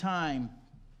time.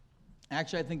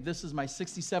 Actually, I think this is my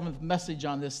 67th message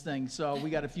on this thing, so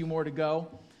we got a few more to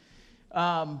go.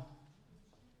 But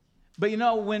you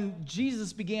know, when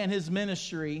Jesus began his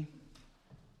ministry,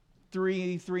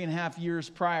 three and a half years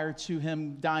prior to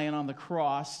him dying on the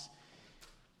cross,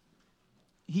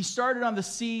 he started on the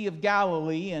Sea of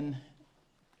Galilee, and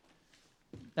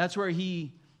that's where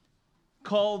he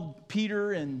called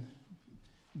Peter and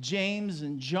James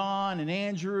and John and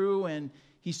Andrew, and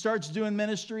he starts doing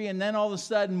ministry, and then all of a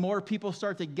sudden more people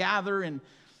start to gather, and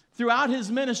throughout his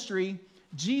ministry,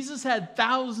 Jesus had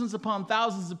thousands upon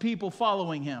thousands of people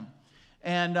following him,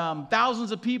 and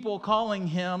thousands of people calling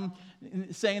him,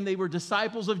 saying they were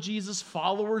disciples of Jesus,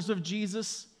 followers of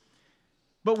Jesus.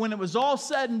 But when it was all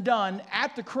said and done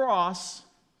at the cross,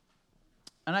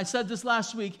 and I said this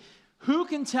last week, who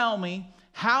can tell me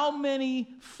how many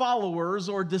followers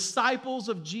or disciples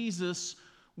of Jesus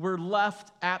were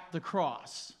left at the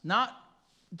cross? Not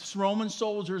Roman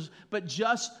soldiers, but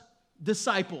just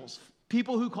disciples,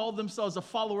 people who called themselves a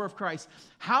follower of Christ.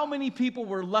 How many people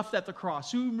were left at the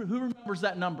cross? Who remembers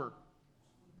that number?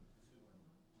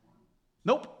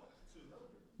 Nope.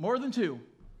 More than 2.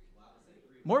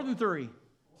 More than 3.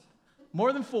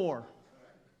 More than 4.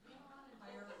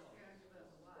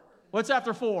 What's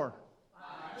after 4?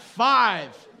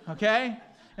 5. Okay?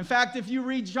 In fact, if you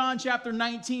read John chapter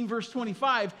 19, verse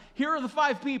 25, here are the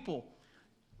 5 people.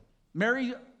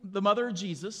 Mary, the mother of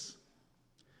Jesus,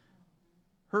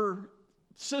 her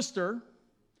sister,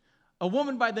 a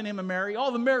woman by the name of Mary.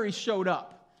 All the Marys showed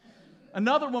up.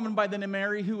 Another woman by the name of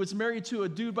Mary who was married to a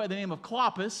dude by the name of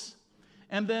Clopas.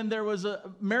 And then there was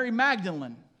a Mary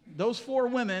Magdalene. Those 4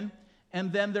 women.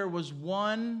 And then there was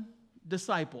one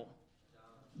disciple,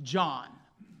 John.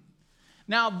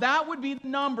 Now, that would be the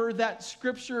number that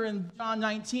Scripture in John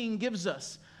 19 gives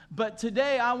us. But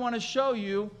today, I want to show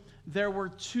you there were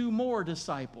 2 more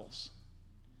disciples.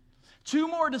 2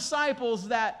 more disciples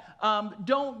that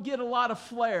don't get a lot of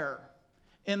flair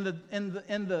in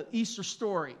the Easter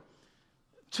story.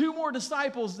 2 more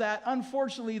disciples that,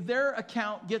 unfortunately, their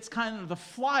account gets kind of the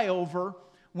flyover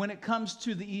when it comes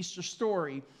to the Easter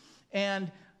story.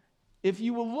 And if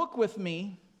you will look with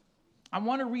me, I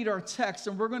want to read our text,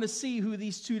 and we're going to see who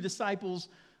these 2 disciples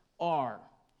are.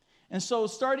 And so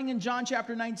starting in John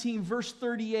chapter 19, verse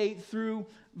 38 through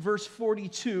verse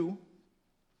 42,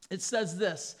 it says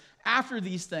this: after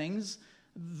these things,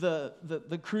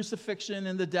 the crucifixion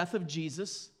and the death of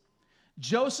Jesus,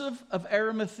 Joseph of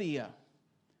Arimathea,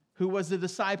 who was a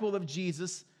disciple of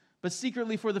Jesus, but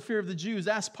secretly for the fear of the Jews,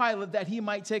 asked Pilate that he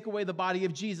might take away the body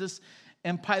of Jesus,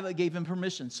 and Pilate gave him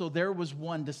permission. So there was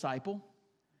one disciple.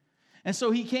 And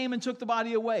so he came and took the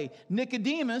body away.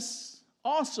 Nicodemus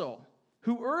also,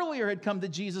 who earlier had come to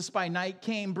Jesus by night,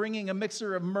 came bringing a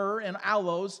mixture of myrrh and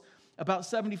aloes, about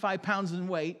 75 pounds in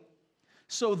weight.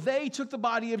 So they took the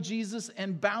body of Jesus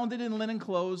and bound it in linen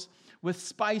clothes with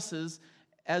spices,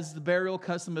 as the burial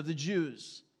custom of the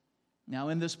Jews. Now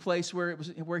in this place where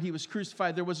he was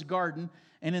crucified, there was a garden,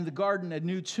 and in the garden a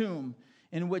new tomb,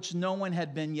 in which no one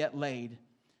had been yet laid.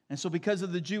 And so because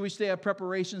of the Jewish day of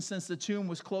preparation, since the tomb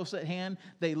was close at hand,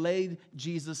 they laid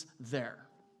Jesus there.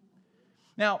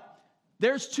 Now,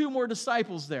 there's 2 more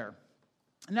disciples there.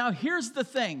 Now, here's the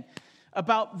thing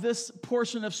about this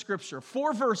portion of Scripture.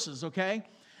 4 verses, okay?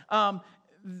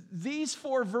 These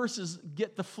 4 verses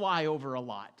get the flyover a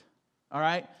lot, all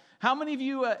right? How many of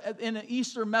you in an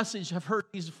Easter message have heard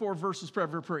these 4 verses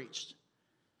ever preached?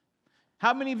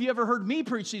 How many of you ever heard me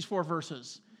preach these 4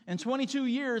 verses? In 22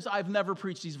 years, I've never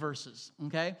preached these verses,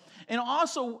 okay? And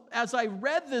also, as I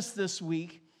read this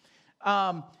week,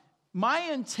 my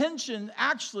intention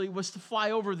actually was to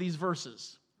fly over these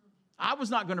verses. I was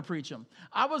not going to preach them.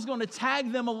 I was going to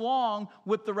tag them along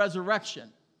with the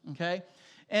resurrection, okay?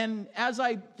 And as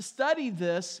I studied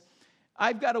this,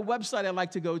 I've got a website I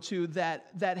like to go to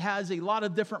that has a lot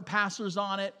of different pastors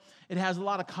on it. It has a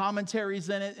lot of commentaries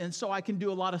in it, and so I can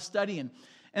do a lot of studying.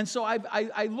 And so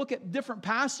I look at different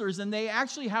pastors, and they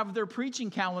actually have their preaching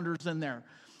calendars in there.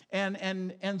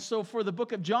 And so for the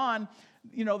book of John,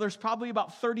 you know, there's probably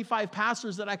about 35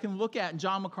 pastors that I can look at, and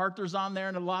John MacArthur's on there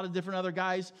and a lot of different other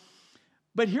guys.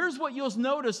 But here's what you'll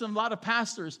notice in a lot of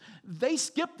pastors. They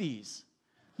skip these.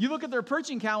 You look at their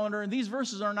preaching calendar, and these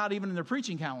verses are not even in their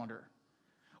preaching calendar.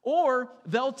 Or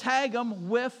they'll tag them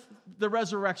with the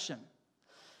resurrection.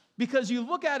 Because you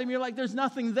look at them, you're like, there's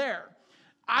nothing there.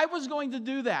 I was going to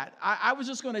do that. I was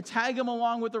just going to tag them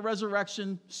along with the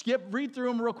resurrection, read through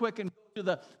them real quick, and go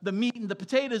to the meat and the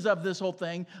potatoes of this whole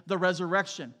thing, the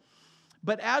resurrection.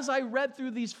 But as I read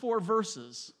through these 4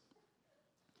 verses,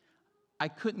 I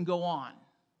couldn't go on.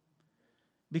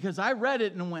 Because I read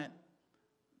it and went,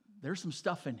 there's some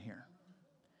stuff in here.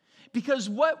 Because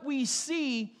what we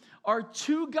see are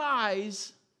two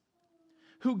guys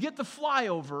who get the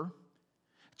flyover,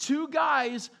 two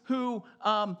guys who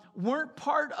weren't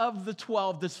part of the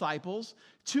 12 disciples,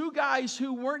 two guys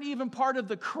who weren't even part of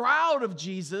the crowd of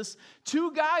Jesus,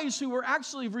 two guys who were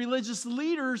actually religious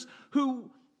leaders who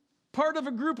part of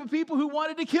a group of people who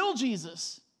wanted to kill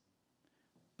Jesus.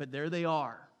 But there they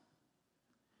are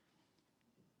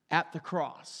at the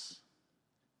cross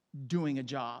doing a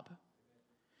job.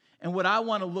 And what I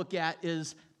want to look at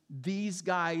is these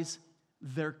guys,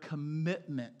 their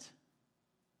commitment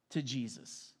to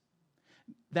Jesus.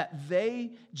 That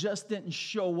they just didn't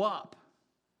show up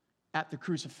at the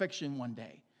crucifixion one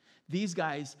day. These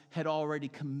guys had already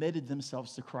committed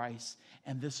themselves to Christ,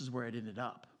 and this is where it ended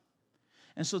up.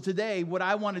 And so today, what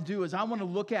I want to do is I want to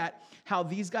look at how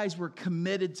these guys were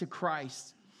committed to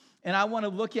Christ. And I want to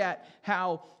look at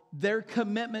how their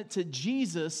commitment to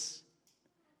Jesus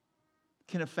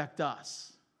can affect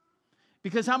us.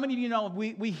 Because how many of you know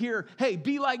we hear, hey,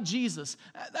 be like Jesus.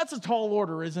 That's a tall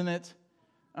order, isn't it?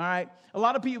 All right. A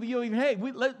lot of people, you even, hey,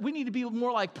 we need to be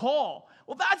more like Paul.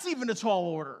 Well, that's even a tall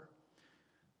order.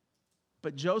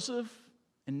 But Joseph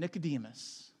and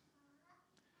Nicodemus,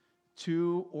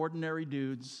 two ordinary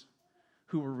dudes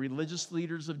who were religious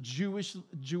leaders of Jewish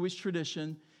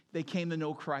tradition, they came to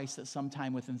know Christ at some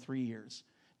time within 3 years.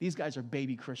 These guys are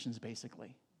baby Christians,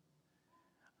 basically.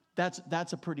 That's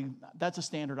a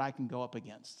standard I can go up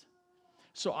against.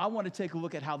 So I want to take a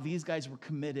look at how these guys were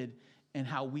committed and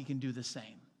how we can do the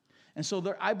same. And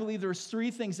so I believe there's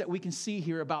 3 things that we can see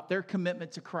here about their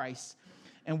commitment to Christ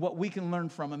and what we can learn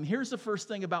from them. Here's the first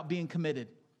thing about being committed.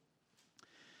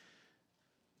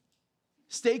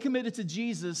 Stay committed to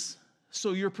Jesus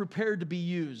so you're prepared to be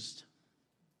used.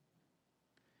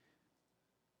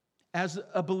 As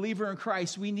a believer in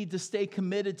Christ, we need to stay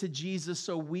committed to Jesus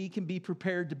so we can be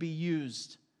prepared to be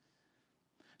used.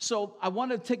 So I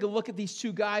want to take a look at these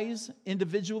two guys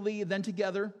individually, then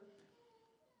together.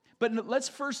 But let's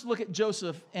first look at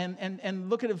Joseph and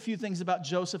look at a few things about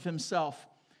Joseph himself.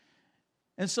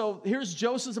 And so here's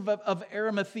Joseph of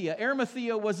Arimathea.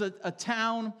 Arimathea was a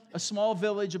town, a small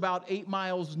village about 8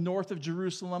 miles north of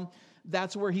Jerusalem.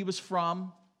 That's where he was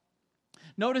from.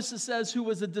 Notice it says who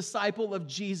was a disciple of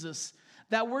Jesus.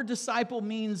 That word disciple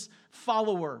means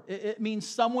follower. It means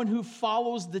someone who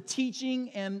follows the teaching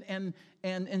and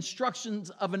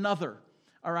instructions of another.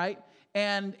 All right?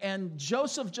 And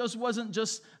Joseph just wasn't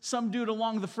just some dude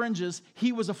along the fringes.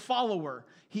 He was a follower.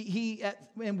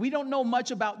 And we don't know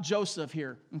much about Joseph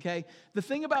here, okay? The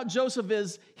thing about Joseph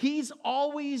is he's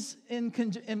always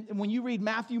when you read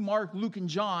Matthew, Mark, Luke, and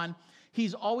John,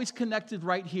 he's always connected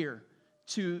right here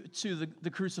to the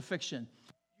crucifixion.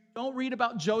 You don't read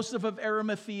about Joseph of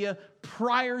Arimathea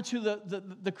prior to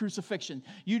the crucifixion.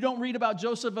 You don't read about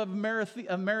Joseph of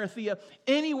Arimathea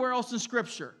anywhere else in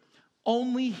Scripture.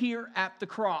 Only here at the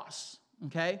cross,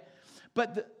 okay?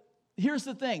 But here's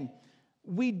the thing.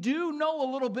 We do know a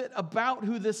little bit about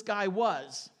who this guy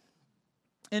was.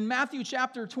 In Matthew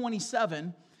chapter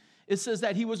 27, it says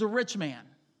that he was a rich man,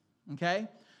 okay?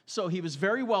 So he was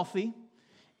very wealthy.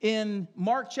 In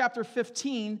Mark chapter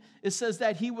 15, it says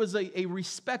that he was a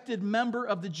respected member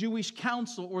of the Jewish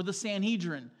council or the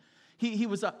Sanhedrin. He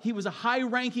was a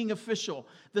high-ranking official.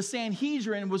 The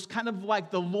Sanhedrin was kind of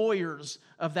like the lawyers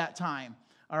of that time,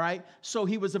 all right? So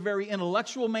he was a very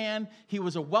intellectual man. He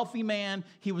was a wealthy man.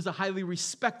 He was a highly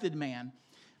respected man.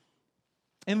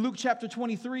 In Luke chapter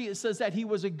 23, it says that he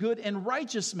was a good and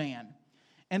righteous man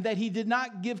and that he did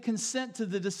not give consent to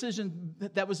the decision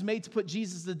that was made to put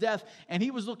Jesus to death, and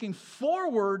he was looking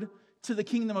forward to the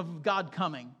kingdom of God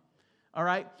coming, all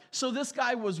right? So this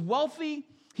guy was wealthy.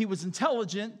 He was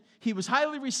intelligent. He was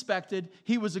highly respected.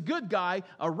 He was a good guy,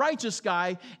 a righteous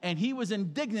guy, and he was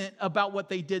indignant about what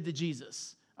they did to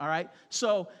Jesus. All right?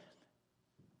 So,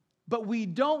 but we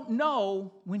don't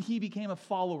know when he became a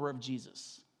follower of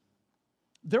Jesus.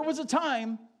 There was a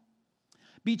time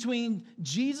between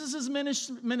Jesus'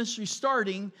 ministry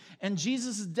starting and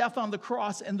Jesus' death on the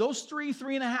cross, and those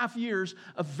 3.5 years,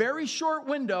 a very short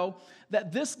window,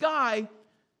 that this guy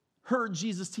heard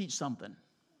Jesus teach something.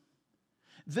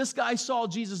 This guy saw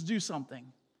Jesus do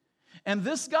something. And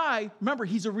this guy, remember,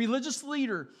 he's a religious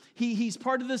leader. He's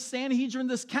part of this Sanhedrin,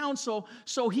 this council,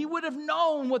 so he would have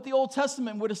known what the Old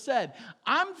Testament would have said.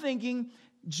 I'm thinking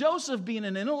Joseph, being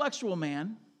an intellectual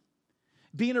man,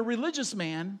 being a religious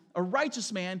man, a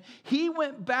righteous man, he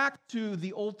went back to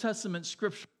the Old Testament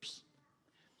scriptures,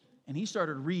 and he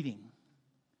started reading,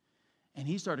 and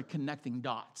he started connecting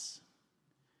dots,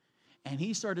 and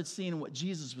he started seeing what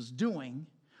Jesus was doing,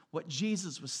 what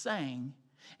Jesus was saying,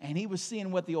 And he was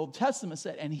seeing what the Old Testament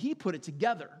said, and he put it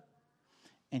together.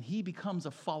 And he becomes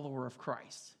a follower of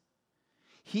Christ.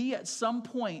 He, at some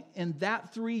point in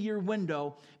that 3-year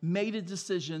window, made a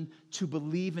decision to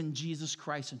believe in Jesus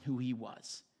Christ and who he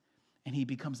was. And he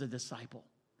becomes a disciple.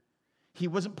 He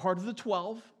wasn't part of the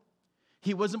 12.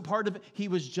 He wasn't part of it. He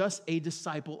was just a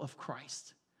disciple of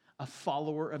Christ, a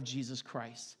follower of Jesus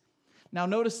Christ. Now,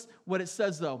 notice what it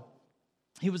says, though.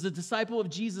 He was a disciple of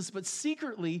Jesus, but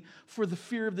secretly for the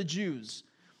fear of the Jews.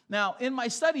 Now, in my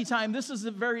study time, this is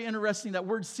very interesting, that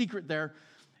word secret there.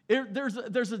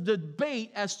 There's a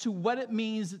debate as to what it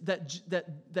means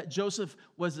that Joseph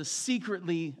was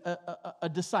secretly a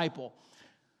disciple.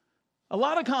 A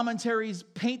lot of commentaries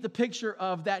paint the picture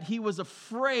of that he was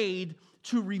afraid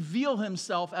to reveal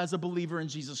himself as a believer in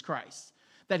Jesus Christ.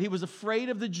 That he was afraid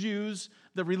of the Jews,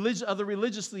 the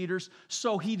religious leaders,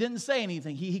 so he didn't say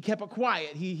anything. He kept it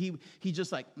quiet. He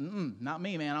just like, not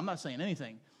me, man. I'm not saying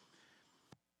anything.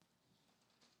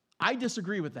 I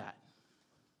disagree with that.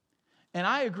 And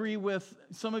I agree with,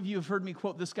 some of you have heard me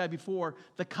quote this guy before,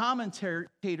 the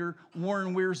commentator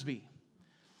Warren Wiersbe.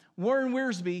 Warren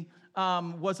Wiersbe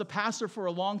was a pastor for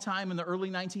a long time in the early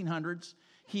 1900s.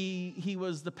 He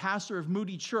was the pastor of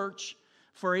Moody Church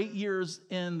for 8 years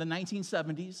in the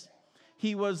 1970s.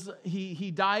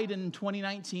 He died in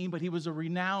 2019, but he was a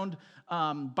renowned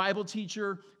Bible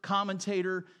teacher,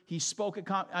 commentator. He spoke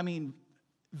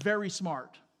very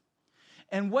smart.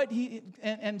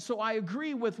 And so I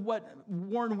agree with what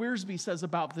Warren Wiersbe says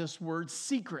about this word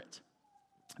secret.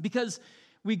 Because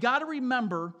we got to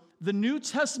remember the New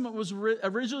Testament was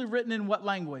originally written in what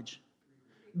language?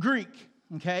 Greek,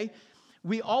 okay?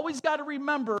 We always got to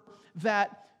remember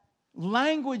that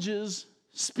languages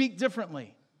speak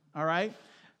differently, all right?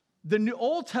 The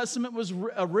Old Testament was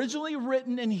originally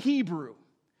written in Hebrew.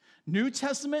 New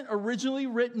Testament originally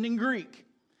written in Greek.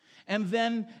 And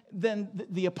then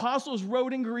the apostles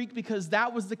wrote in Greek because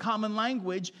that was the common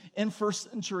language in first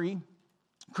century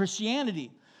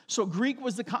Christianity. So Greek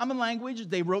was the common language.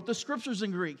 They wrote the scriptures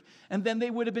in Greek. And then they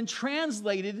would have been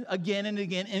translated again and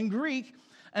again in Greek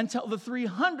until the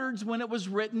 300s when it was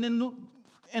written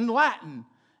in Latin.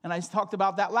 And I talked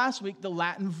about that last week, the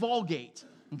Latin Vulgate,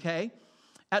 okay?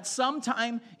 At some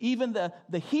time, even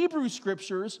the Hebrew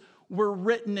scriptures were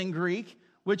written in Greek,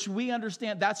 which we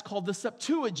understand that's called the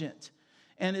Septuagint.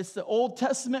 And it's the Old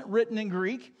Testament written in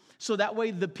Greek, so that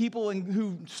way the people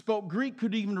who spoke Greek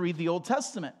could even read the Old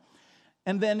Testament.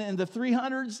 And then in the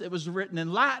 300s, it was written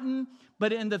in Latin,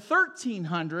 but in the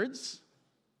 1300s,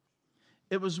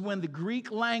 it was when the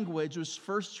Greek language was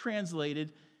first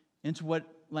translated into what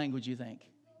language you think?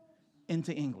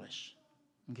 Into English,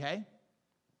 okay?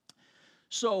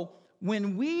 So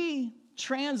when we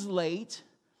translate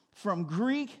from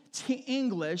Greek to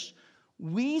English,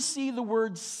 we see the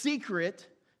word secret,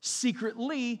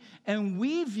 secretly, and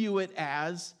we view it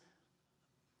as,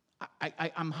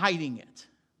 I'm hiding it.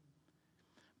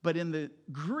 But in the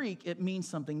Greek, it means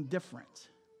something different.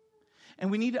 And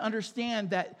we need to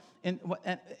understand that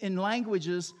in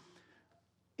languages,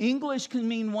 English can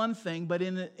mean one thing, but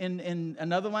in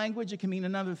another language, it can mean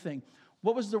another thing.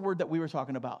 What was the word that we were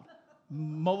talking about?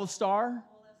 Molestar?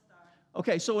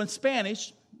 Okay, so in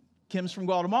Spanish, Kim's from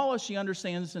Guatemala. She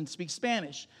understands and speaks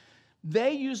Spanish.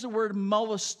 They use the word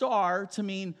molestar to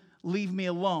mean leave me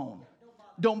alone.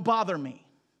 Don't bother me.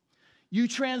 You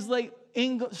translate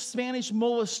Spanish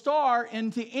molestar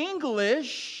into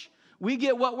English, we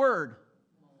get what word?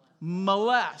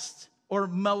 Molest or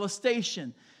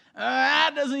molestation.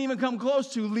 That doesn't even come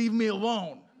close to leave me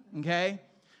alone, okay?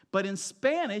 But in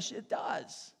Spanish, it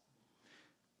does.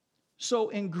 So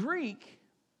in Greek,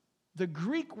 the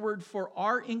Greek word for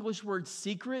our English word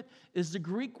secret is the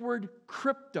Greek word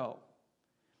crypto.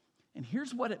 And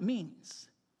here's what it means: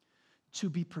 to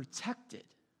be protected,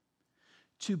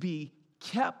 to be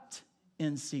kept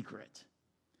in secret.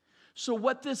 So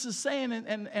what this is saying,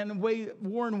 and the way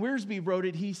Warren Wiersbe wrote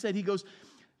it, he goes,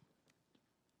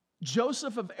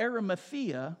 Joseph of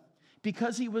Arimathea,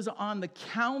 because he was on the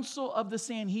council of the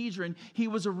Sanhedrin, he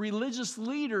was a religious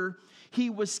leader, he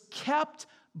was kept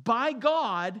by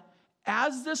God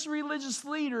as this religious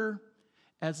leader,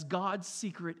 as God's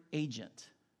secret agent.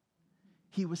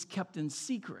 He was kept in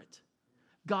secret.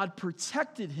 God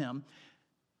protected him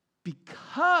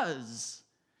because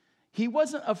he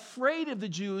wasn't afraid of the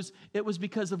Jews. It was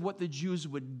because of what the Jews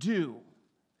would do.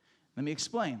 Let me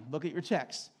explain. Look at your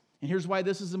text. And here's why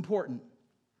this is important.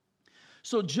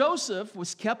 So Joseph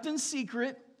was kept in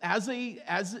secret as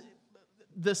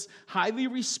this highly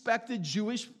respected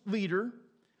Jewish leader.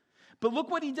 But look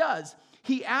what he does.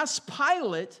 He asks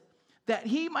Pilate that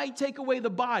he might take away the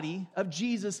body of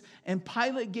Jesus, and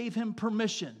Pilate gave him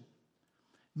permission.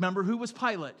 Remember, who was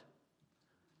Pilate?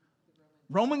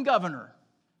 Roman governor.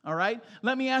 All right?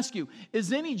 Let me ask you,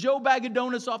 is any Joe Bag of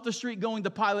Donuts off the street going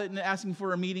to Pilate and asking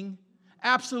for a meeting?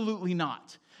 Absolutely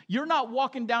not. You're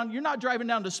not driving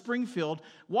down to Springfield,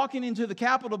 walking into the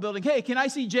Capitol building, hey, can I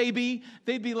see JB?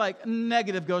 They'd be like,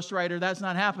 negative, Ghost Rider, that's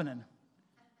not happening.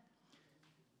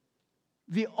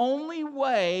 The only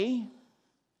way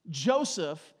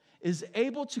Joseph is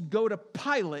able to go to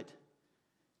Pilate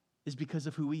is because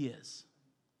of who he is.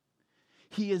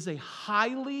 He is a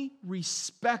highly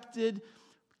respected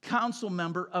council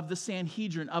member of the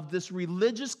Sanhedrin, of this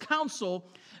religious council,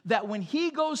 that when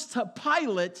he goes to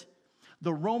Pilate,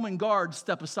 the Roman guards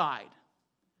step aside.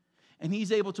 And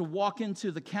he's able to walk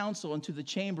into the council, into the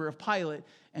chamber of Pilate,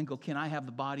 and go, can I have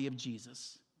the body of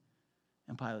Jesus?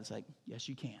 And Pilate's like, yes,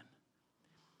 you can.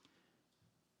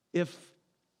 If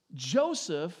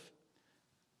Joseph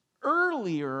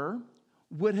earlier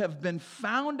would have been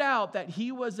found out that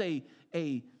he was a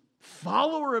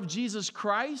follower of Jesus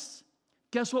Christ,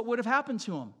 guess what would have happened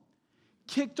to him?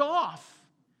 Kicked off.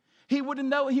 They would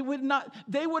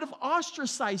have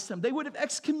ostracized him. They would have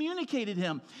excommunicated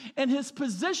him. And his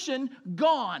position,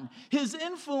 gone. His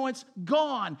influence,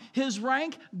 gone. His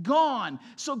rank, gone.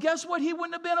 So guess what he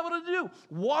wouldn't have been able to do?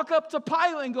 Walk up to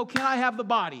Pilate and go, can I have the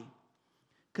body?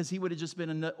 Because he would have just been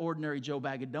an ordinary Joe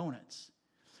Bag of Donuts.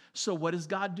 So what does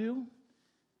God do?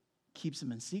 Keeps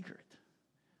him in secret.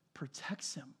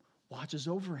 Protects him. Watches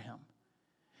over him.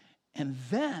 And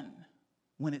then,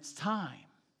 when it's time,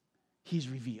 he's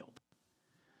revealed.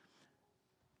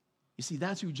 You see,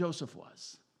 that's who Joseph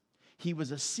was. He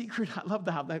was a secret, I love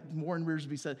how that Warren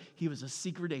Wiersbe said, he was a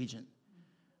secret agent.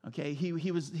 Okay, he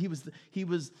was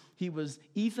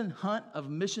Ethan Hunt of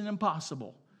Mission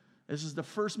Impossible. This is the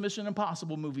first Mission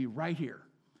Impossible movie right here.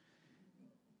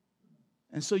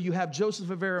 And so you have Joseph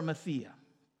of Arimathea.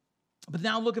 But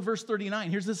now look at verse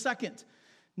 39. Here's the second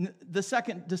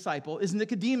disciple is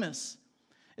Nicodemus.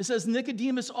 It says,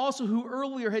 Nicodemus also, who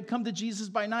earlier had come to Jesus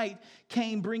by night,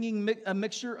 came bringing a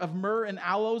mixture of myrrh and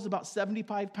aloes, about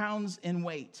 75 pounds in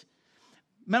weight.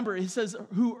 Remember, it says,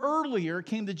 who earlier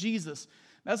came to Jesus.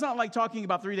 That's not like talking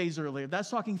about 3 days earlier. That's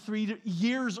talking 3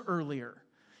 years earlier.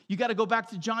 You got to go back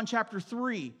to John chapter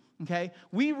 3, okay?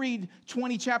 We read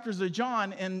 20 chapters of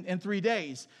John in 3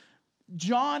 days.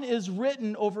 John is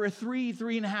written over a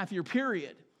 3.5 year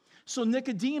period. So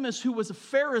Nicodemus, who was a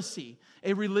Pharisee,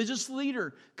 a religious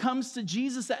leader, comes to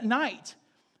Jesus at night,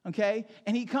 okay?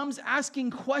 And he comes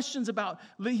asking questions about,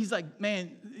 he's like,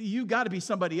 man, you got to be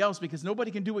somebody else because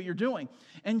nobody can do what you're doing.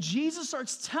 And Jesus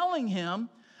starts telling him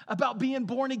about being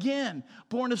born again,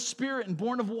 born of spirit and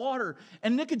born of water.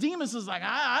 And Nicodemus is like,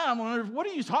 I don't understand. What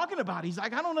are you talking about? He's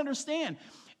like, I don't understand.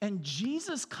 And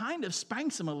Jesus kind of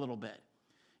spanks him a little bit.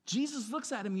 Jesus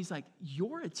looks at him. He's like,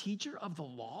 you're a teacher of the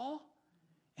law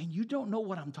and you don't know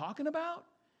what I'm talking about?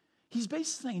 He's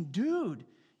basically saying, dude,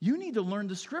 you need to learn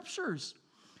the scriptures.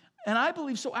 And I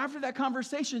believe so after that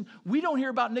conversation, we don't hear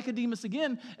about Nicodemus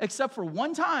again except for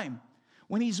one time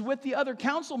when he's with the other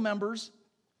council members,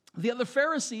 the other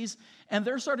Pharisees, and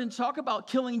they're starting to talk about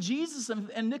killing Jesus,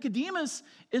 and Nicodemus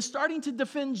is starting to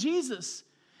defend Jesus.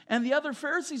 And the other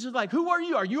Pharisees are like, who are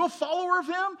you? Are you a follower of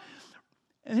him?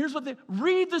 And here's what they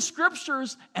read the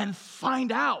scriptures and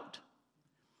find out.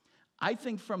 I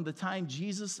think from the time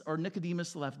Jesus or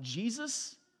Nicodemus left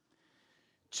Jesus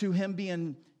to him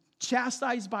being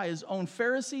chastised by his own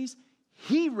Pharisees,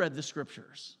 he read the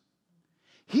scriptures.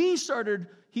 He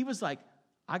was like,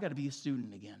 I got to be a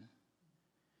student again.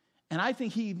 And I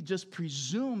think he just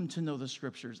presumed to know the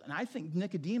scriptures. And I think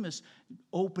Nicodemus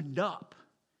opened up.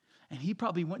 And he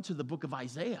probably went to the book of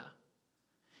Isaiah.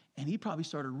 And he probably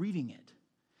started reading it.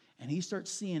 And he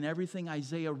starts seeing everything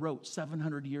Isaiah wrote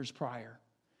 700 years prior.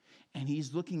 And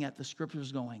he's looking at the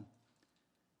scriptures going,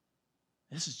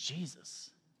 this is Jesus.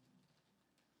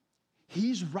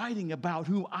 He's writing about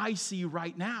who I see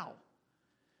right now.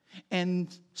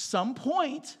 And some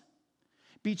point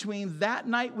between that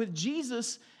night with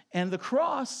Jesus and the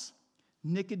cross,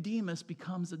 Nicodemus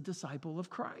becomes a disciple of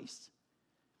Christ.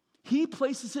 He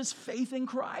places his faith in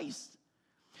Christ.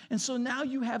 And so now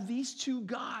you have these two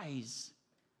guys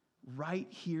right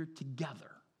here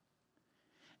together.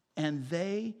 And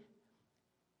they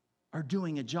are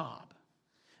doing a job.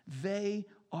 They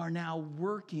are now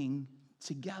working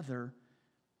together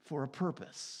for a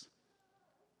purpose.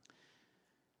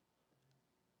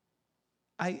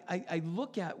 I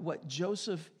look at what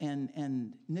Joseph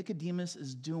and Nicodemus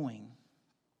is doing,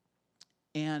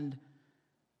 and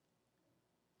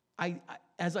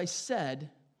as I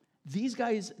said, these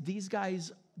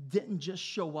guys didn't just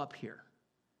show up here.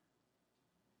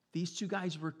 These two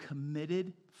guys were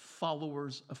committed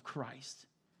followers of Christ.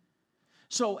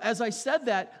 So as I said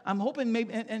that, I'm hoping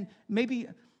maybe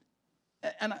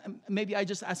I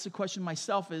just asked the question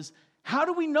myself is, how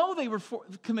do we know they were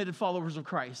committed followers of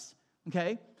Christ?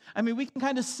 Okay? I mean, we can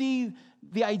kind of see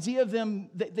the idea of them,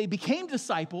 that they became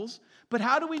disciples, but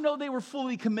how do we know they were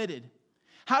fully committed?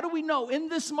 How do we know in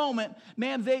this moment,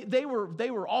 man, they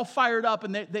were all fired up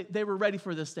and they were ready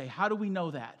for this day? How do we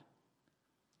know that?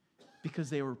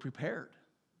 Because they were prepared.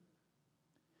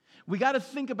 We got to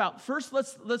think about, first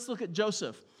let's look at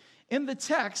Joseph. In the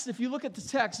text, if you look at the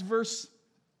text, verse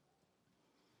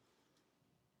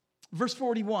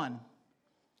 41,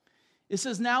 it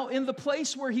says, now in the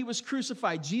place where he was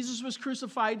crucified, Jesus was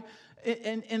crucified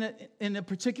in a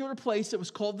particular place that was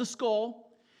called the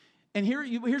skull. And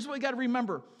here's what we got to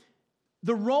remember.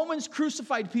 The Romans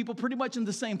crucified people pretty much in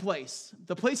the same place.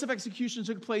 The place of execution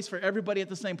took place for everybody at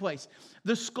the same place.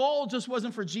 The skull just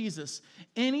wasn't for Jesus.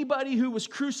 Anybody who was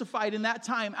crucified in that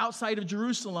time outside of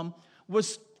Jerusalem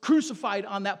was crucified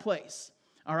on that place.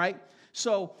 All right?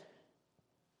 So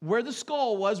where the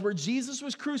skull was, where Jesus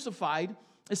was crucified,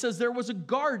 it says there was a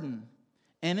garden,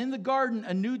 and in the garden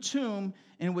a new tomb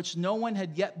in which no one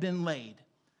had yet been laid.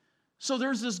 So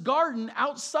there's this garden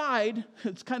outside.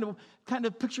 It's kind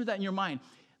of picture that in your mind.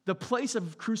 The place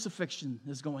of crucifixion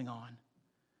is going on,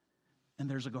 and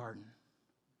there's a garden.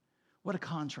 What a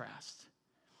contrast.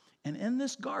 And in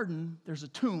this garden, there's a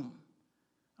tomb.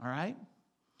 All right?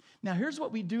 Now, here's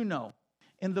what we do know.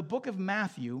 In the book of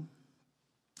Matthew,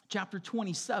 chapter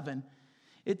 27,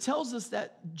 it tells us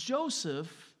that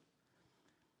Joseph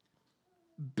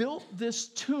built this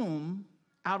tomb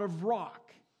out of rock.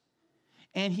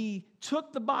 And he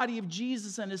took the body of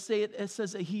Jesus, and it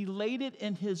says that he laid it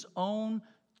in his own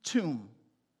tomb.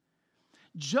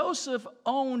 Joseph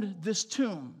owned this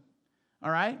tomb,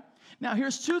 all right? Now,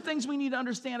 here's two things we need to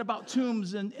understand about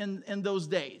tombs in those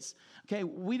days. Okay,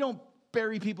 we don't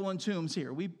bury people in tombs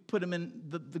here. We put them in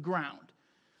the ground.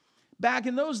 Back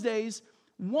in those days,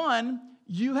 one,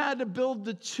 you had to build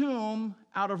the tomb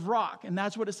out of rock, and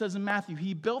that's what it says in Matthew.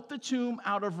 He built the tomb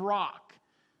out of rock,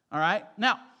 all right?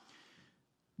 Now,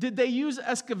 did they use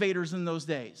excavators in those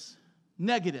days?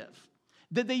 Negative.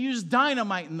 Did they use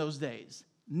dynamite in those days?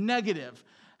 Negative.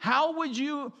 How were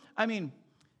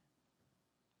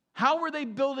they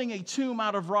building a tomb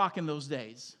out of rock in those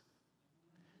days?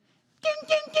 Ding,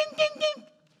 ding, ding, ding, ding.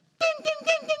 Ding, ding,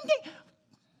 ding, ding, ding.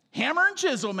 Hammer and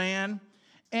chisel, man.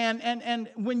 And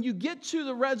when you get to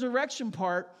the resurrection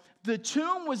part, the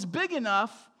tomb was big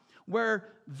enough where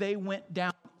they went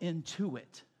down into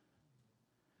it.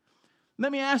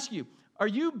 Let me ask you, are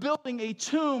you building a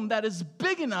tomb that is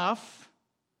big enough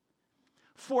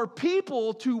for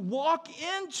people to walk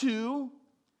into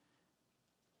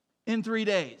in 3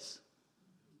 days?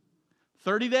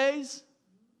 30 days?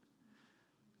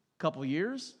 A couple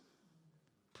years?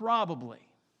 Probably.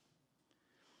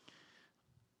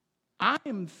 I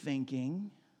am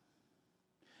thinking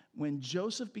when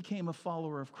Joseph became a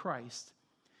follower of Christ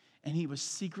and he was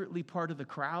secretly part of the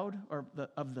crowd or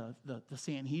of the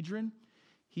Sanhedrin,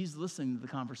 he's listening to the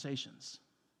conversations.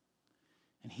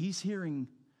 And he's hearing,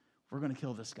 we're going to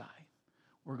kill this guy.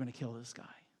 We're going to kill this guy.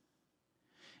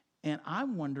 And I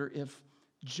wonder if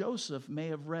Joseph may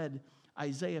have read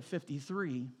Isaiah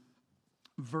 53,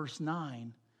 verse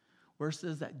 9, where it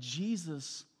says that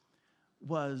Jesus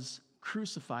was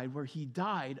crucified, where he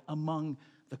died among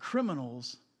the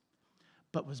criminals,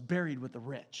 but was buried with the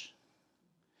rich.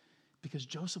 Because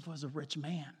Joseph was a rich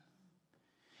man.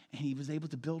 And he was able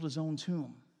to build his own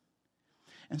tomb.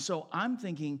 And so I'm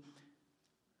thinking,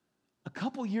 a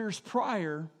couple years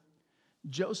prior,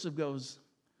 Joseph goes,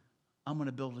 I'm going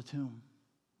to build a tomb.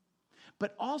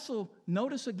 But also,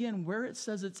 notice again where it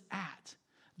says it's at.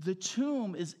 The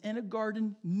tomb is in a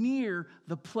garden near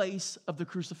the place of the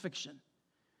crucifixion.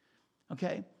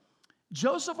 Okay?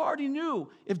 Joseph already knew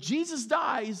if Jesus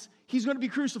dies, he's going to be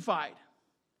crucified.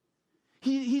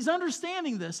 He's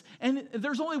understanding this. And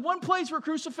there's only one place where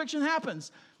crucifixion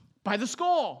happens, by the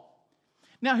skull.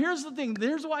 Now, here's the thing.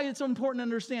 Here's why it's important to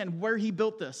understand where he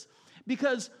built this.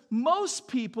 Because most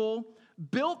people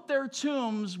built their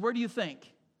tombs, where do you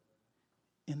think?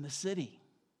 In the city.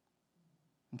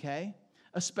 Okay?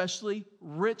 Especially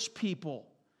rich people.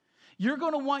 You're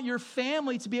going to want your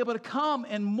family to be able to come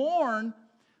and mourn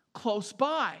close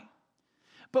by.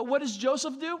 But what does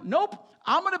Joseph do? Nope.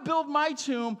 I'm going to build my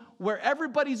tomb where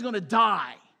everybody's going to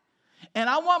die. And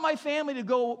I want my family to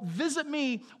go visit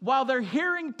me while they're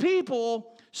hearing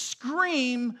people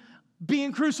scream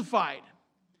being crucified.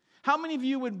 How many of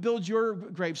you would build your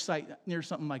gravesite near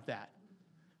something like that?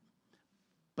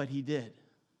 But he did.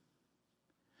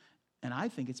 And I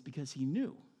think it's because he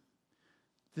knew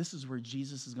this is where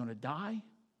Jesus is going to die,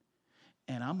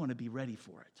 and I'm going to be ready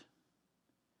for it.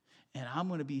 And I'm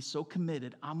going to be so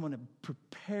committed, I'm going to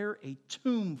prepare a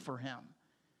tomb for him.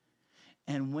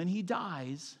 And when he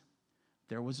dies,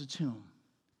 there was a tomb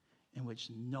in which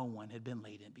no one had been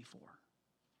laid in before.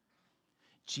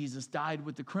 Jesus died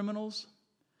with the criminals,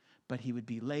 but he would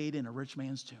be laid in a rich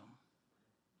man's tomb.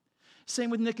 Same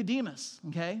with Nicodemus,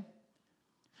 okay?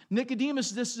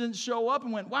 Nicodemus just didn't show up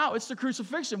and went, wow, it's the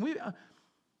crucifixion.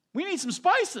 We need some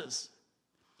spices.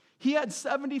 He had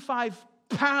 75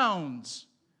 pounds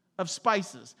of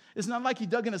spices. It's not like he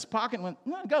dug in his pocket and went,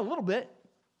 I got a little bit.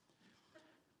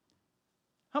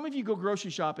 How many of you go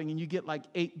grocery shopping and you get like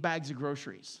 8 bags of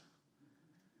groceries?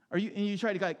 And you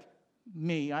try to, like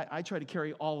me, I try to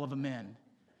carry all of them in.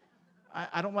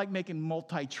 I don't like making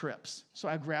multi-trips. So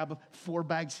I grab 4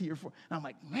 bags here, and I'm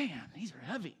like, man, these are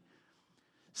heavy.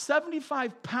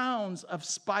 75 pounds of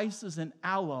spices and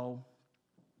aloe.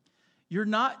 You're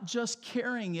not just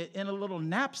carrying it in a little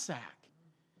knapsack.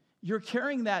 You're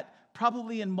carrying that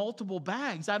probably in multiple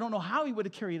bags. I don't know how he would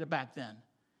have carried it back then.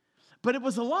 But it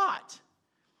was a lot.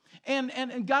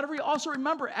 And got to also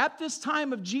remember, at this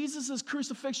time of Jesus'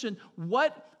 crucifixion,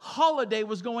 what holiday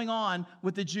was going on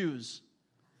with the Jews?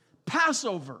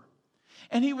 Passover.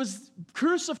 And he was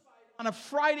crucified on a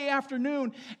Friday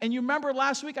afternoon. And you remember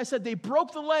last week I said they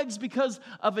broke the legs because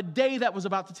of a day that was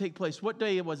about to take place. What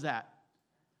day was that?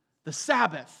 The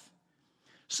Sabbath.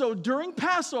 So during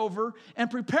Passover and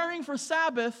preparing for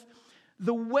Sabbath,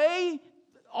 the way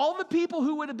all the people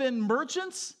who would have been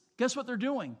merchants, guess what they're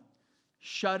doing?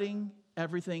 Shutting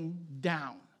everything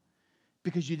down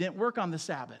because you didn't work on the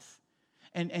Sabbath.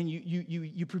 And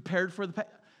you prepared for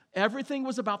everything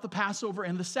was about the Passover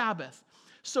and the Sabbath.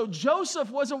 So Joseph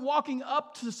wasn't walking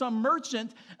up to some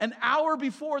merchant an hour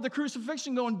before the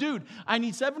crucifixion going, dude, I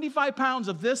need 75 pounds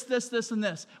of this, and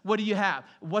this. What do you have?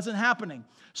 It wasn't happening.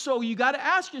 So you got to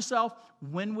ask yourself,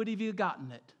 when would he have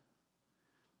gotten it?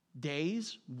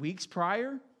 Days, weeks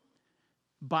prior?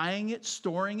 Buying it,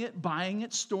 storing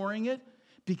it,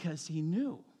 because he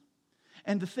knew.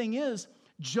 And the thing is,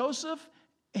 Joseph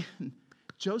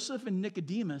and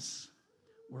Nicodemus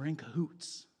were in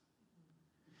cahoots.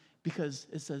 Because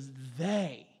it says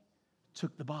they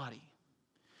took the body.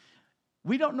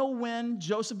 We don't know when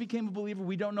Joseph became a believer.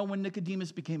 We don't know when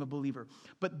Nicodemus became a believer.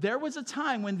 But there was a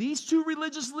time when these 2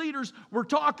 religious leaders were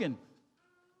talking.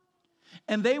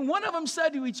 And one of them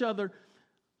said to each other,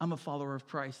 I'm a follower of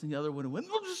Christ. And the other one went,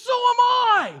 so am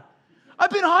I.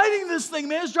 I've been hiding this thing,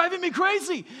 man. It's driving me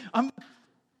crazy.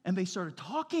 And they started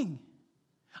talking.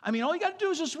 I mean, all you got to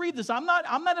do is just read this. I'm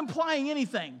not implying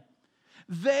anything.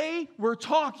 They were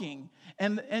talking,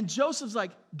 and Joseph's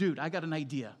like, dude, I got an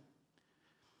idea.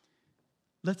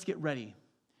 Let's get ready.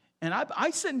 And I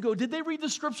sit and go, did they read the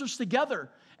scriptures together?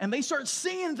 And they start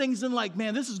seeing things and like,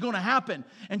 man, this is going to happen.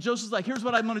 And Joseph's like, here's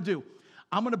what I'm going to do.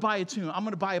 I'm going to buy a tomb. I'm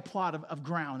going to buy a plot of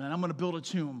ground, and I'm going to build a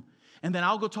tomb. And then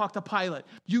I'll go talk to Pilate.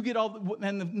 You get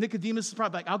and Nicodemus is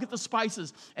probably like, I'll get the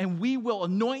spices, and we will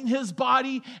anoint his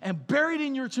body and bury it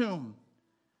in your tomb.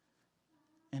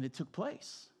 And it took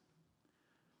place.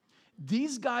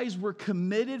 These guys were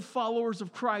committed followers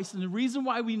of Christ, and the reason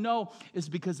why we know is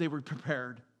because they were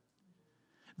prepared.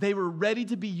 They were ready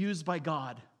to be used by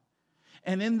God.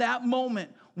 And in that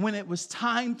moment, when it was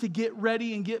time to get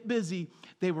ready and get busy,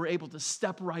 they were able to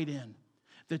step right in.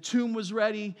 The tomb was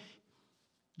ready.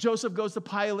 Joseph goes to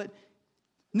Pilate.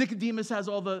 Nicodemus has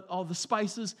all the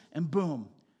spices, and boom,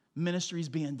 ministry's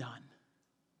being done.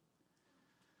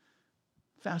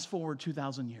 Fast forward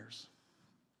 2,000 years.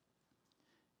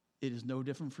 It is no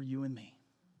different for you and me.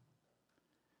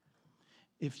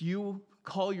 If you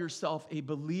call yourself a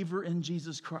believer in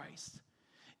Jesus Christ,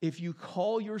 if you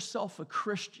call yourself a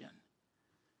Christian,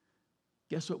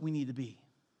 guess what we need to be?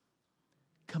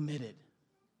 Committed.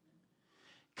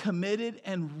 Committed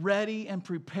and ready and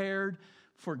prepared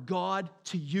for God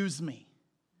to use me.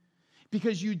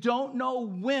 Because you don't know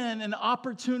when an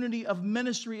opportunity of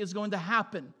ministry is going to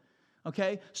happen.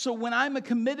 Okay, so when I'm a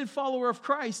committed follower of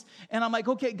Christ, and I'm like,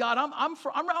 okay, God,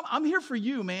 I'm here for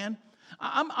you, man.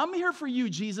 I'm here for you,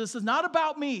 Jesus. It's not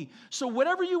about me. So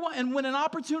whatever you want, and when an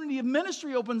opportunity of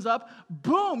ministry opens up,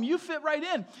 boom, you fit right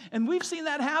in. And we've seen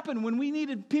that happen when we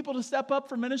needed people to step up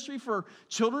for ministry, for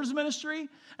children's ministry,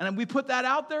 and we put that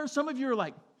out there. Some of you are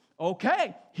like,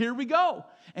 okay, here we go.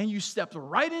 And you stepped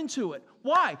right into it.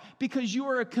 Why? Because you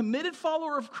are a committed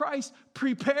follower of Christ,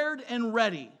 prepared and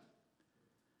ready.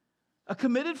 A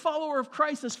committed follower of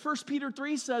Christ, as 1 Peter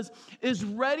 3 says, is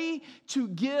ready to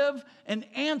give an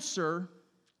answer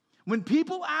When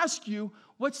people ask you,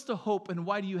 what's the hope and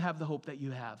why do you have the hope that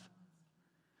you have?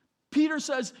 Peter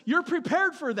says, you're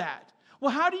prepared for that.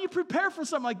 Well, how do you prepare for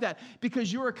something like that?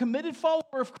 Because you're a committed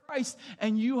follower of Christ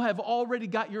and you have already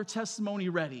got your testimony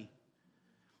ready.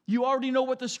 You already know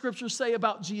what the scriptures say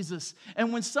about Jesus.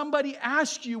 And when somebody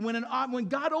asks you, when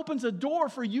God opens a door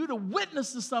for you to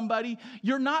witness to somebody,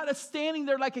 you're not standing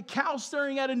there like a cow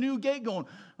staring at a new gate going,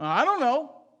 I don't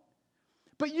know.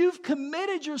 But you've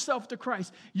committed yourself to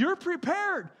Christ. You're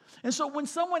prepared. And so when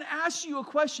someone asks you a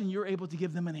question, you're able to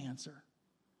give them an answer.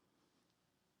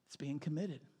 It's being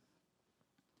committed.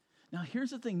 Now, here's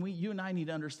the thing you and I need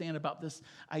to understand about this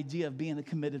idea of being a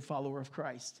committed follower of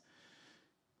Christ.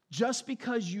 Just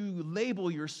because you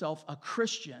label yourself a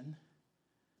Christian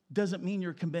doesn't mean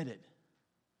you're committed.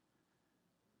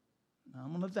 Now, I'm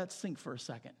going to let that sink for a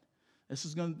second. This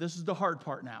is the hard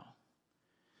part now.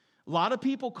 A lot of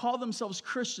people call themselves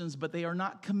Christians, but they are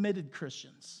not committed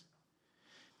Christians.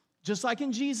 Just like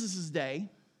in Jesus' day,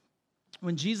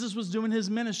 when Jesus was doing his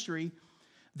ministry,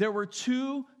 there were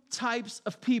two types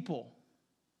of people: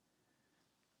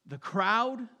 the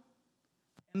crowd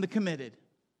and the committed.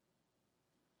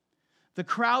 The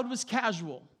crowd was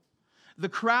casual. The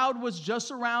crowd was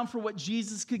just around for what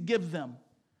Jesus could give them.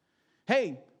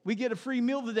 Hey, we get a free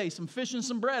meal today, some fish and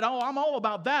some bread. Oh, I'm all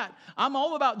about that. I'm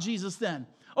all about Jesus then.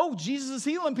 Oh, Jesus is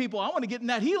healing people. I want to get in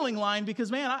that healing line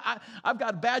because, man, I've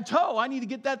got a bad toe. I need to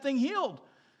get that thing healed.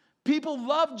 People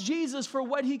loved Jesus for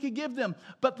what he could give them.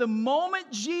 But the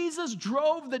moment Jesus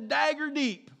drove the dagger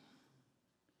deep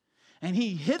and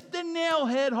he hit the nail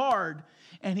head hard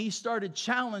and he started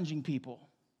challenging people,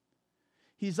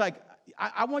 he's like,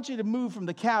 I want you to move from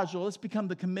the casual. Let's become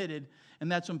the committed.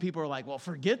 And that's when people are like, well,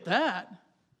 forget that.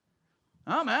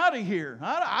 I'm out of here.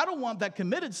 I don't want that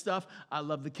committed stuff. I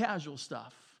love the casual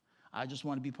stuff. I just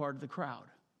want to be part of the crowd.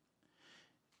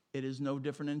 It is no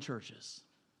different in churches.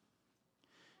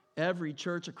 Every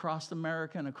church across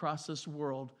America and across this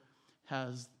world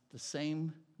has the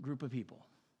same group of people: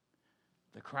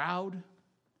 the crowd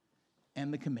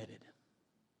and the committed.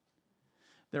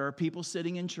 There are people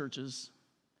sitting in churches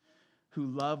who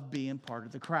love being part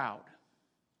of the crowd.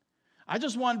 I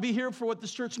just want to be here for what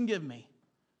this church can give me.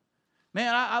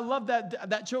 Man, I love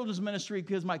that children's ministry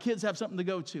because my kids have something to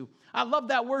go to. I love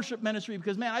that worship ministry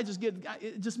because, man,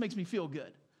 it just makes me feel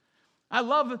good. I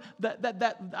love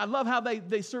I love how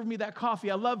they serve me that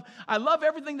coffee. I love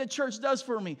everything that church does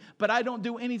for me, but I don't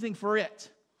do anything for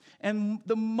it. And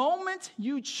the moment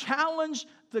you challenge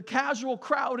the casual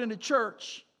crowd in a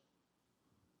church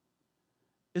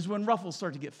is when ruffles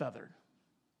start to get feathered.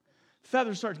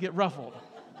 Feathers start to get ruffled.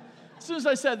 As soon as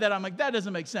I said that, I'm like, that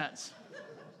doesn't make sense.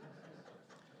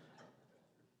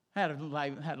 I had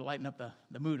to lighten up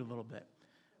the mood a little bit.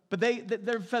 But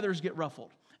their feathers get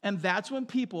ruffled. And that's when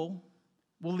people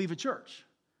will leave a church.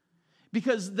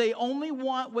 Because they only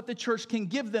want what the church can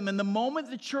give them. And the moment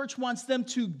the church wants them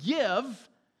to give,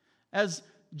 as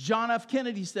John F.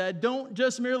 Kennedy said, don't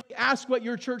just merely ask what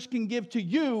your church can give to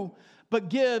you,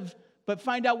 but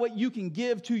find out what you can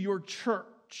give to your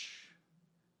church.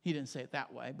 He didn't say it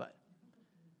that way,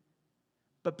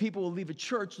 but people will leave a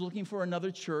church looking for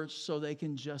another church so they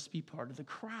can just be part of the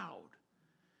crowd.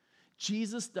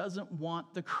 Jesus doesn't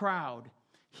want the crowd.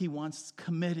 He wants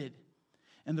committed.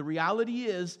 And the reality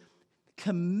is,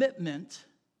 commitment,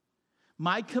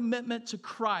 my commitment to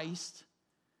Christ,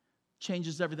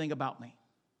 changes everything about me.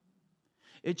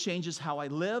 It changes how I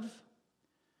live,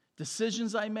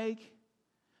 decisions I make,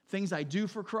 things I do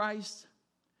for Christ.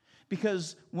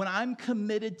 Because when I'm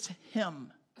committed to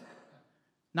him,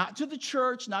 not to the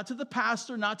church, not to the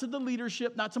pastor, not to the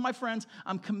leadership, not to my friends,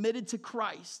 I'm committed to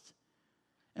Christ.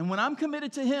 And when I'm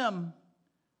committed to him,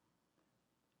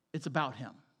 it's about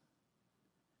him.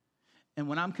 And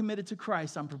when I'm committed to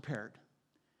Christ, I'm prepared.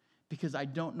 Because I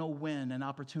don't know when an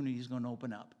opportunity is going to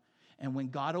open up. And when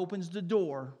God opens the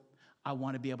door, I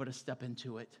want to be able to step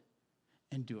into it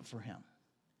and do it for him.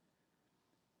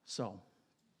 So,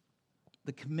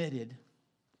 the committed,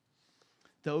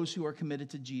 those who are committed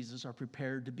to Jesus are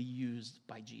prepared to be used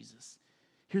by Jesus.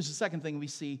 Here's the second thing we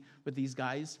see with these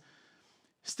guys.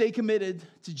 Stay committed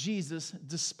to Jesus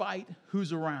despite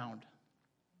who's around.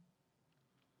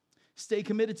 Stay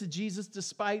committed to Jesus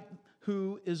despite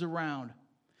who is around.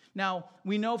 Now,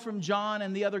 we know from John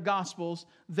and the other Gospels,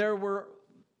 there were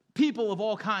people of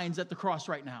all kinds at the cross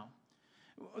right now.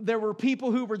 There were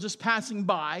people who were just passing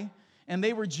by, and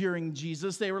they were jeering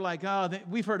Jesus. They were like,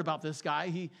 we've heard about this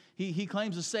guy. He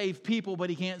claims to save people, but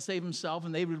he can't save himself.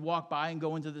 And they would walk by and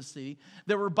go into the city.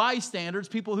 There were bystanders,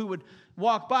 people who would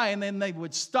walk by, and then they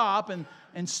would stop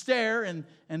and stare, and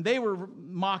they were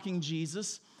mocking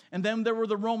Jesus. And then there were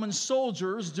the Roman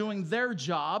soldiers doing their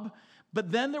job.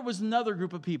 But then there was another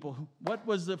group of people. What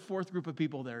was the fourth group of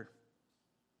people there?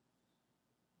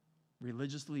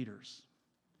 Religious leaders,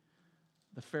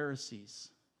 the Pharisees,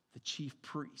 the chief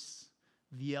priests,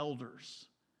 the elders.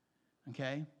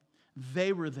 Okay?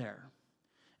 They were there.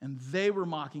 And they were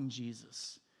mocking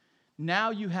Jesus.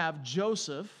 Now you have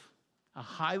Joseph, a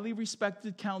highly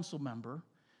respected council member,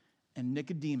 and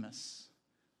Nicodemus,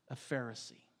 a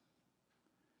Pharisee,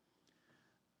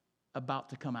 about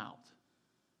to come out.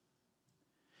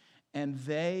 And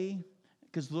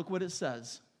because look what it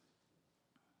says.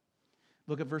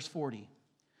 Look at verse 40.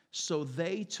 So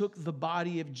they took the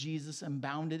body of Jesus and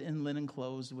bound it in linen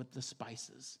clothes with the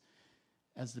spices,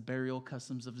 as the burial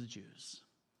customs of the Jews.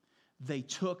 They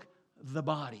took the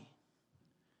body.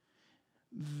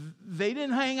 They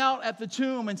didn't hang out at the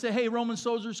tomb and say, hey, Roman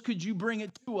soldiers, could you bring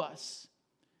it to us?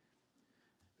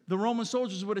 The Roman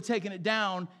soldiers would have taken it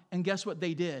down, and guess what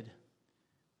they did?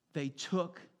 They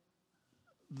took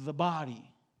the body.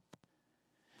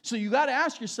 So you got to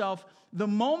ask yourself, the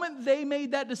moment they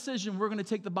made that decision, we're going to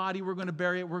take the body, we're going to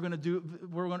bury it,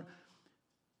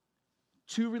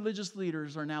 two religious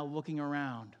leaders are now looking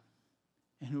around.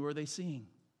 And who are they seeing?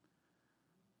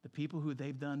 The people who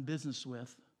they've done business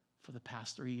with for the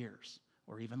past 3 years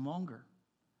or even longer.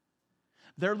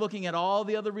 They're looking at all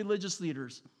the other religious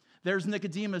leaders. There's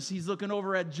Nicodemus. He's looking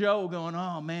over at Joe going,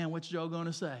 oh man, what's Joe going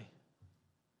to say?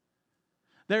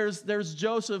 There's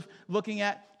Joseph looking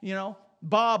at,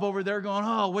 Bob over there going,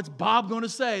 oh, what's Bob going to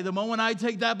say? The moment I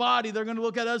take that body, they're going to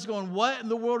look at us going, what in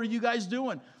the world are you guys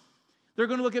doing? They're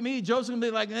going to look at me. Joseph's going to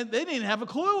be like, they didn't even have a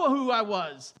clue who I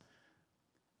was.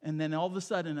 And then all of a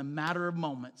sudden, in a matter of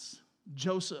moments,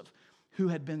 Joseph, who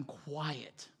had been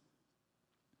quiet,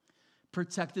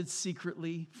 protected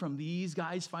secretly from these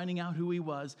guys finding out who he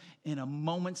was, in a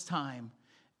moment's time,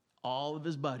 all of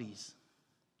his buddies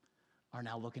are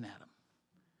now looking at him.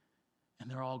 And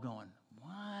they're all going,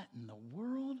 what in the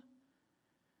world?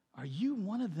 Are you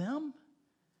one of them?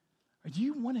 Are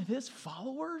you one of his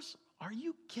followers? Are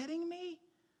you kidding me?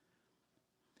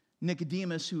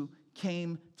 Nicodemus, who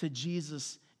came to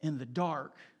Jesus in the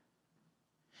dark,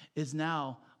 is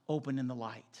now open in the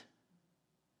light.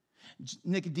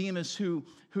 Nicodemus, who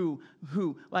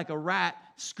like a rat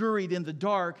scurried in the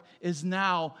dark, is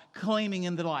now claiming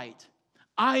in the light.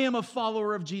 I am a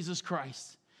follower of Jesus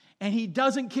Christ. And he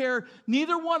doesn't care.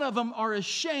 Neither one of them are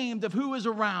ashamed of who is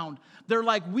around. They're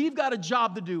like, we've got a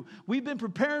job to do. We've been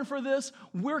preparing for this.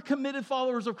 We're committed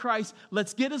followers of Christ.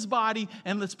 Let's get his body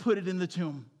and let's put it in the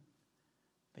tomb.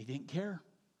 They didn't care.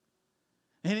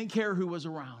 They didn't care who was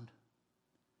around.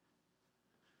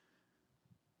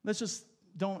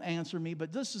 Don't answer me, but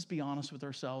let's just be honest with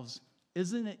ourselves.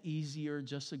 Isn't it easier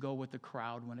just to go with the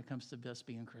crowd when it comes to us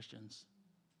being Christians?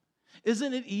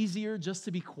 Isn't it easier just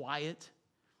to be quiet?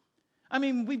 I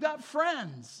mean, we've got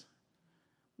friends.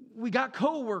 We got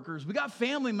coworkers. We got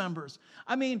family members.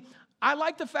 I mean, I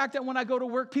like the fact that when I go to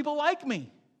work, people like me.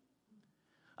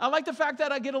 I like the fact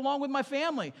that I get along with my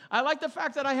family. I like the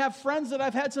fact that I have friends that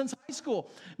I've had since high school.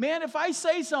 Man, if I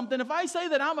say something, if I say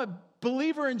that I'm a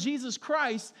believer in Jesus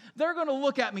Christ, they're going to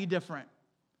look at me different.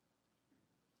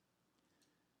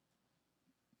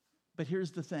 But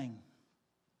here's the thing.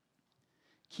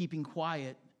 Keeping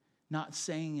quiet, not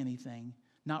saying anything,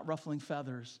 not ruffling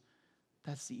feathers,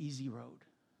 that's the easy road.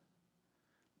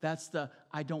 That's the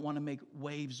I don't want to make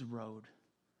waves road.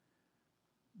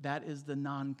 That is the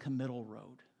non-committal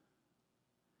road.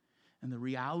 And the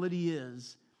reality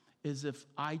is if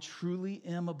I truly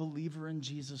am a believer in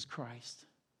Jesus Christ,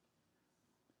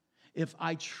 if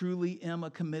I truly am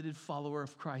a committed follower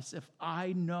of Christ, if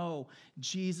I know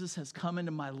Jesus has come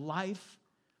into my life,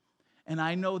 and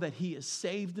I know that he has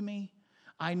saved me,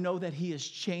 I know that he has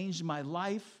changed my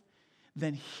life,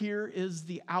 then here is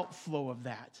the outflow of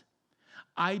that.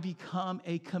 I become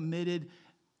a committed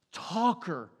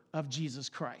talker of Jesus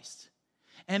Christ.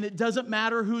 And it doesn't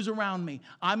matter who's around me.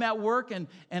 I'm at work and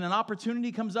an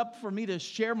opportunity comes up for me to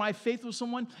share my faith with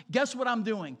someone. Guess what I'm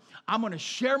doing? I'm going to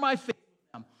share my faith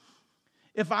with them.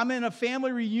 If I'm in a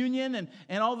family reunion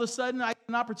and all of a sudden I get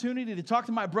an opportunity to talk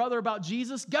to my brother about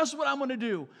Jesus, guess what I'm going to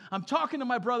do? I'm talking to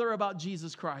my brother about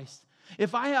Jesus Christ.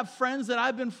 If I have friends that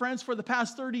I've been friends for the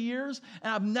past 30 years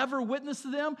and I've never witnessed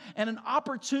to them and an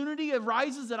opportunity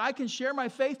arises that I can share my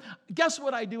faith, guess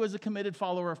what I do as a committed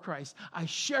follower of Christ? I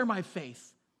share my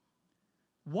faith.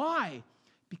 Why?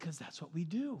 Because that's what we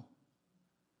do.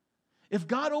 If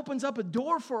God opens up a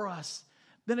door for us,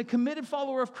 then a committed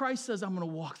follower of Christ says, I'm going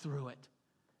to walk through it.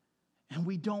 And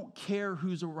we don't care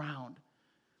who's around.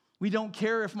 We don't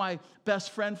care if my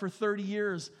best friend for 30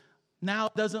 years now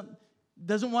doesn't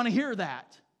want to hear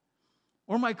that.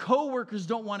 or my coworkers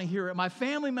don't want to hear it. My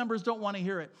family members don't want to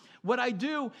hear it. What I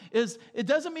do is, it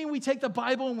doesn't mean we take the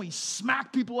Bible and we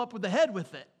smack people up with the head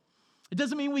with it. It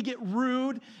doesn't mean we get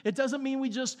rude. It doesn't mean we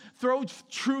just throw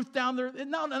truth down there.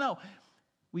 No.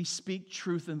 We speak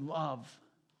truth in love.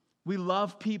 We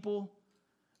love people,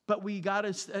 but we got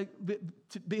to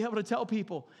be able to tell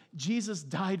people, Jesus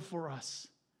died for us.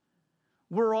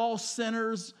 We're all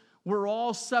sinners. We're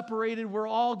all separated. We're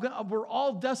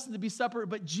all destined to be separate.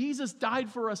 But Jesus died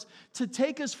for us to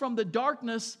take us from the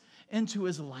darkness into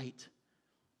his light.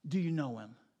 Do you know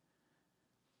him?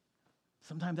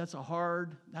 Sometimes that's a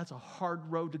hard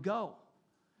road to go,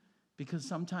 because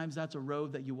sometimes that's a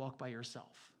road that you walk by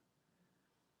yourself.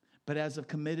 But as a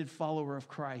committed follower of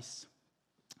Christ,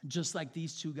 just like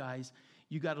these two guys,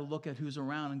 you got to look at who's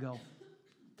around and go,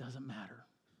 doesn't matter.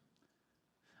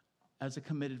 As a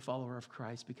committed follower of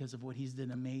Christ, because of what he's done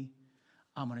to me,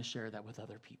 I'm going to share that with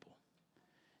other people.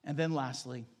 And then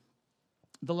lastly,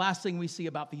 the last thing we see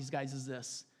about these guys is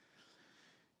this: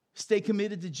 stay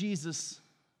committed to Jesus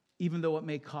even though it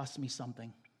may cost me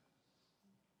something.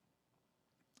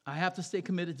 I have to stay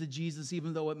committed to Jesus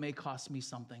even though it may cost me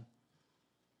something.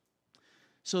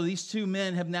 So these two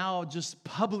men have now just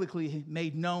publicly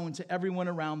made known to everyone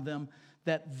around them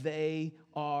that they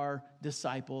are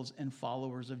disciples and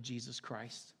followers of Jesus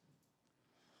Christ.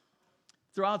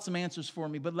 Throw out some answers for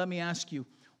me, but let me ask you,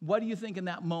 what do you think in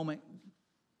that moment,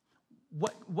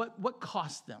 what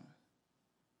cost them?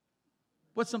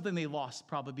 What's something they lost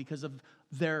probably because of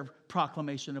their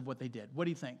proclamation of what they did? What do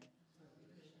you think?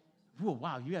 Whoa,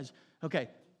 wow, you guys, okay,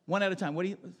 one at a time. What do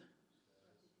you...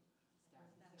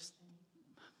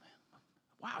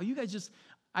 Wow, you guys just,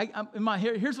 I'm in my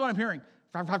hair. Here's what I'm hearing.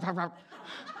 I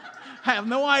have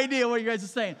no idea what you guys are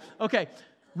saying. Okay,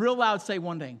 real loud, say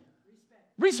one thing.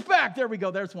 Respect. There we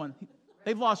go. There's one.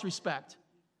 They've lost respect.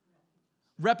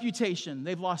 Reputation.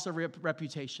 They've lost their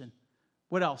reputation.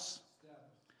 What else?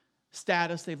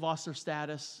 Status. They've lost their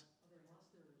status.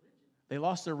 They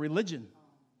lost their religion.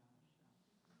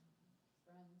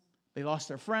 They lost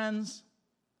their friends.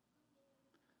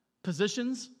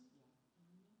 Positions.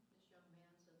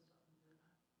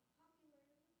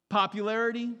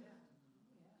 Popularity.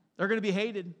 They're going to be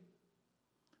hated.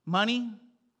 Money.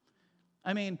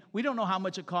 I mean, we don't know how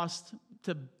much it costs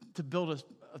to build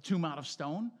a tomb out of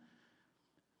stone.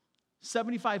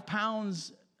 75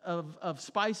 pounds of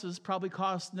spices probably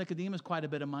cost Nicodemus quite a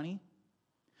bit of money.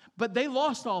 But they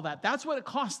lost all that. That's what it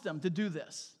cost them to do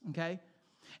this, okay?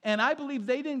 And I believe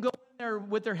they didn't go in there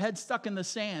with their head stuck in the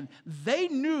sand. They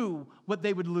knew what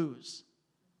they would lose,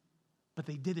 but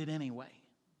they did it anyway.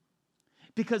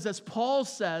 Because as Paul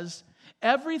says,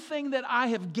 everything that I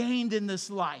have gained in this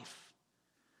life,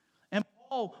 and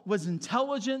Paul was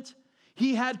intelligent,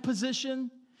 he had position,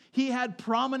 he had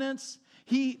prominence,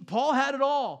 Paul had it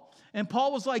all. And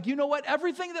Paul was like, you know what?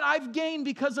 Everything that I've gained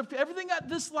because of everything that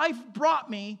this life brought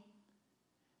me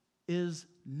is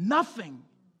nothing.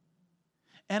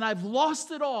 And I've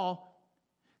lost it all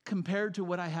compared to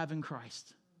what I have in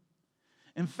Christ.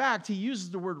 In fact, he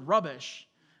uses the word rubbish,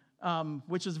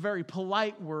 which is a very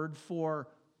polite word for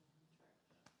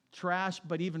trash,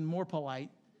 but even more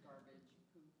polite,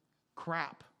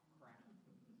 crap.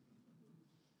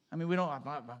 I mean, we don't,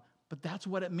 but that's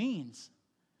what it means.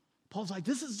 Paul's like,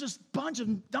 this is just a bunch of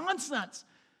nonsense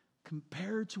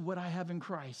compared to what I have in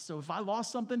Christ. So if I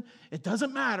lost something, it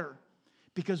doesn't matter,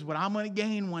 because what I'm going to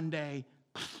gain one day.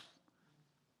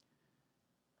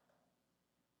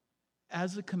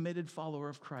 As a committed follower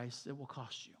of Christ, it will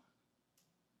cost you.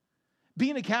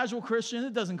 Being a casual Christian,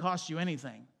 it doesn't cost you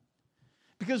anything.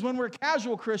 Because when we're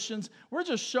casual Christians, we're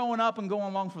just showing up and going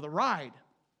along for the ride.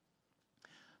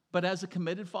 But as a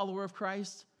committed follower of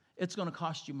Christ, it's going to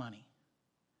cost you money.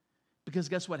 Because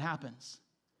guess what happens?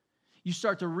 You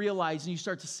start to realize and you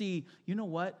start to see, you know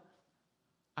what?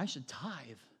 I should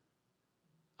tithe.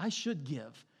 I should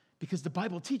give, because the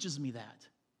Bible teaches me that.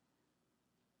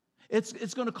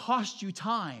 It's going to cost you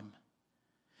time.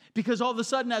 Because all of a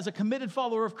sudden, as a committed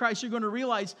follower of Christ, you're going to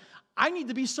realize, I need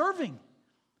to be serving.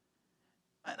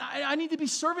 I need to be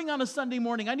serving on a Sunday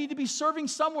morning. I need to be serving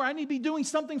somewhere. I need to be doing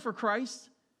something for Christ.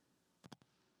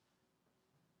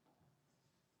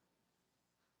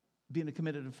 Being a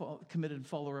committed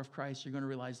follower of Christ, you're going to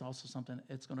realize also something.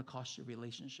 It's going to cost you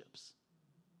relationships.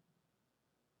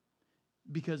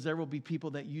 Because there will be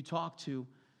people that you talk to,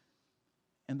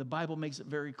 and the Bible makes it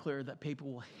very clear that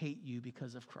people will hate you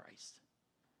because of Christ.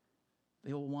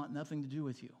 They will want nothing to do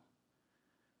with you.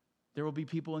 There will be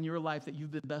people in your life that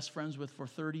you've been best friends with for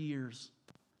 30 years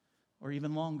or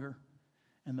even longer.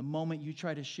 And the moment you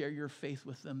try to share your faith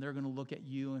with them, they're going to look at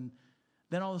you, and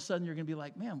then all of a sudden you're going to be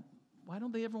like, man, why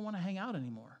don't they ever want to hang out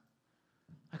anymore?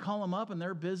 I call them up and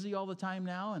they're busy all the time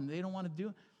now and they don't want to do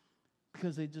it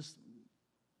because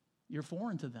you're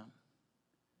foreign to them.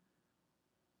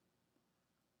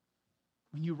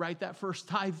 When you write that first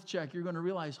tithe check, you're going to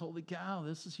realize, holy cow,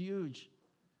 this is huge.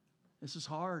 This is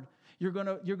hard. You're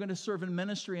going to serve in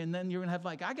ministry, and then you're going to have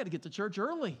I got to get to church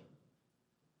early.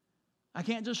 I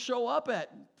can't just show up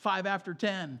at 5 after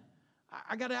 10.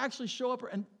 I got to actually show up.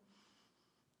 And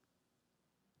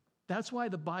that's why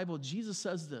the Bible, Jesus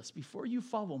says this, before you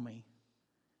follow me,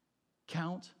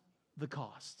 count the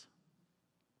cost.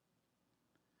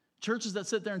 Churches that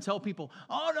sit there and tell people,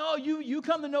 oh no, you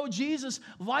come to know Jesus,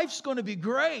 life's going to be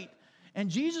great. And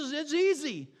Jesus, it's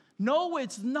easy. No,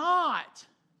 it's not.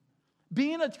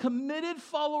 Being a committed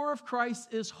follower of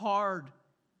Christ is hard.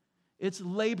 It's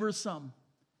laborsome.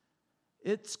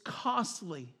 It's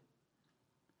costly.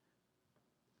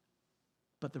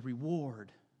 But the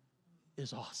reward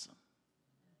is awesome.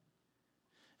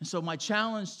 And so my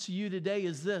challenge to you today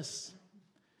is this: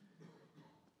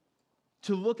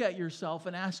 to look at yourself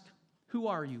and ask, who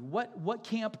are you? What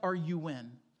camp are you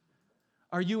in?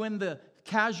 Are you in the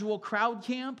casual crowd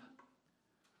camp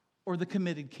or the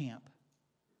committed camp?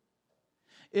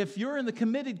 If you're in the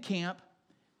committed camp,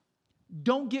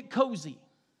 don't get cozy.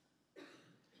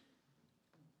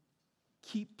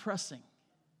 Keep pressing.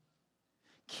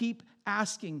 Keep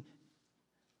asking,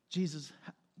 Jesus,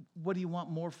 what do you want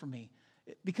more from me?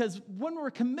 Because when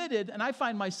we're committed, and I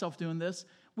find myself doing this,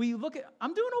 we look at,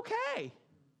 I'm doing okay.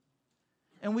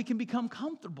 And we can become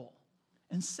comfortable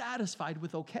and satisfied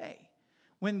with okay.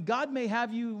 When God may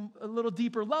have you a little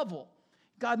deeper level,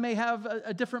 God may have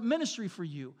a different ministry for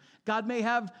you. God may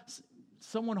have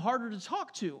someone harder to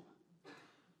talk to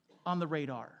on the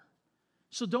radar.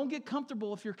 So don't get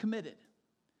comfortable if you're committed.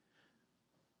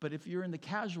 But if you're in the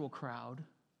casual crowd,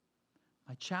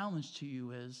 my challenge to you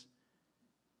is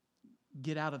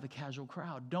get out of the casual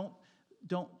crowd.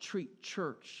 Don't treat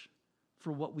church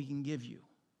for what we can give you.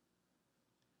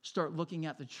 Start looking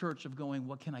at the church of going,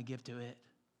 what can I give to it?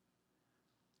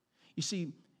 You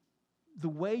see, the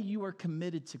way you are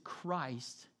committed to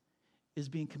Christ is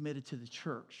being committed to the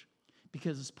church.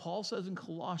 Because as Paul says in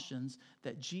Colossians,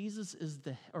 that Jesus is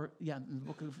in the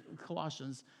book of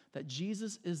Colossians, that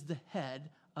Jesus is the head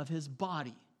of his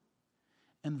body.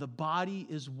 And the body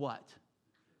is what?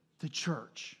 The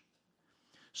church.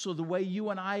 So the way you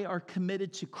and I are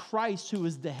committed to Christ, who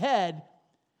is the head,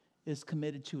 is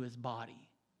committed to his body,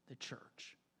 the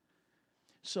church.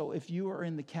 So if you are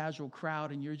in the casual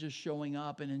crowd and you're just showing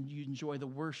up and you enjoy the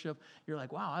worship, you're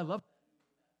like, wow, I love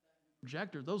that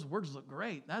projector. Those words look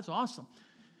great. That's awesome.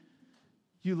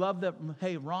 You love that,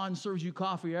 hey, Ron serves you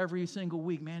coffee every single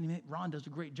week. Man, Ron does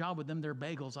a great job with them. They're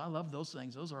bagels. I love those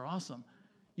things. Those are awesome.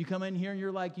 You come in here and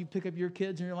you're like, you pick up your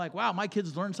kids and you're like, wow, my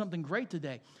kids learned something great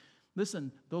today.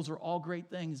 Listen, those are all great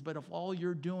things, but if all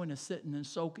you're doing is sitting and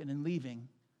soaking and leaving,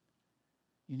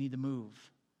 you need to move.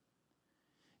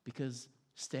 Because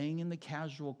staying in the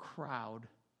casual crowd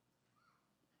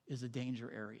is a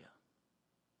danger area.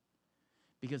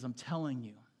 Because I'm telling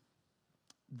you,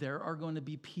 there are going to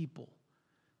be people,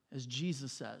 as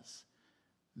Jesus says,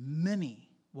 many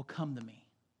will come to me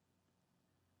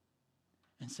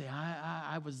and say,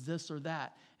 I was this or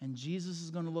that. And Jesus is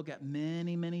going to look at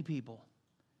many, many people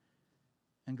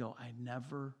and go, I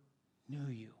never knew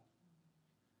you.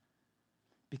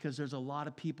 Because there's a lot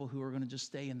of people who are going to just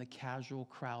stay in the casual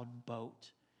crowd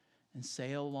boat and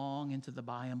sail along into the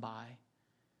by and by,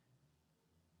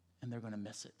 and they're going to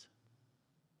miss it.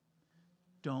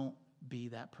 Don't be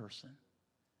that person.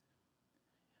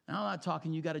 And I'm not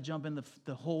talking you got to jump in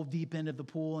the whole deep end of the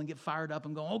pool and get fired up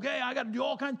and go, okay, I got to do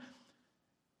all kinds.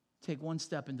 Take one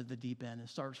step into the deep end and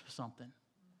start with something.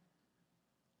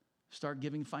 Start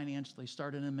giving financially.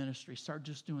 Start in a ministry. Start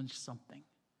just doing something.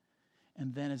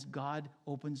 And then as God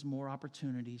opens more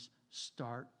opportunities,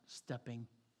 start stepping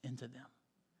into them.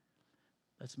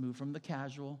 Let's move from the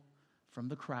casual, from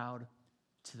the crowd,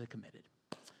 to the committed.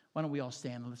 Why don't we all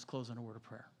stand and let's close in a word of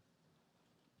prayer.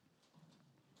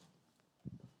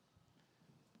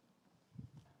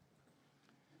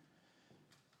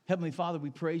 Heavenly Father, we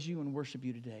praise you and worship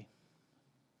you today.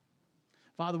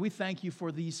 Father, we thank you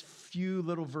for these few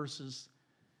little verses.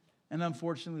 And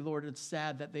unfortunately, Lord, it's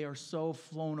sad that they are so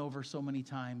flown over so many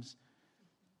times.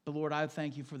 But Lord, I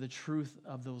thank you for the truth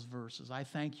of those verses. I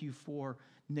thank you for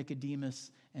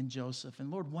Nicodemus and Joseph.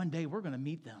 And Lord, one day we're going to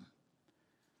meet them.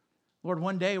 Lord,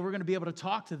 one day we're going to be able to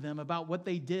talk to them about what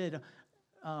they did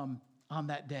on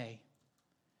that day.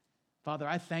 Father,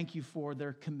 I thank you for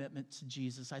their commitment to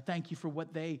Jesus. I thank you for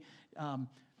what they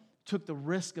took the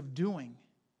risk of doing.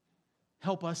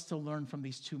 Help us to learn from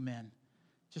these two men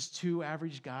just two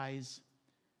average guys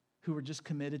who were just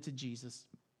committed to Jesus.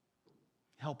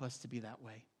 Help us to be that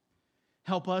way.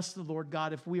 Help us, the Lord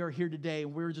God, if we are here today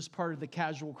and we're just part of the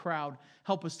casual crowd,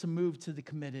 help us to move to the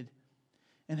committed.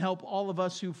 And help all of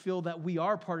us who feel that we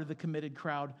are part of the committed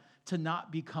crowd to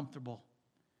not be comfortable,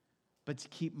 but to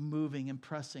keep moving and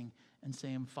pressing and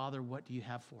saying, Father, what do you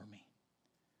have for me?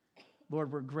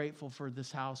 Lord, we're grateful for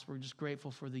this house. We're just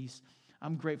grateful for these.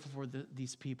 I'm grateful for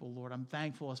these people, Lord. I'm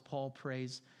thankful, as Paul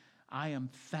prays, I am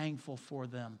thankful for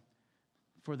them,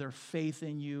 for their faith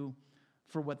in you,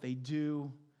 for what they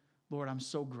do. Lord, I'm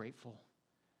so grateful.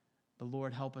 But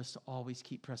Lord, help us to always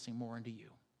keep pressing more into you.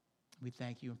 We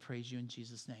thank you and praise you in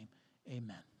Jesus' name.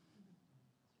 Amen.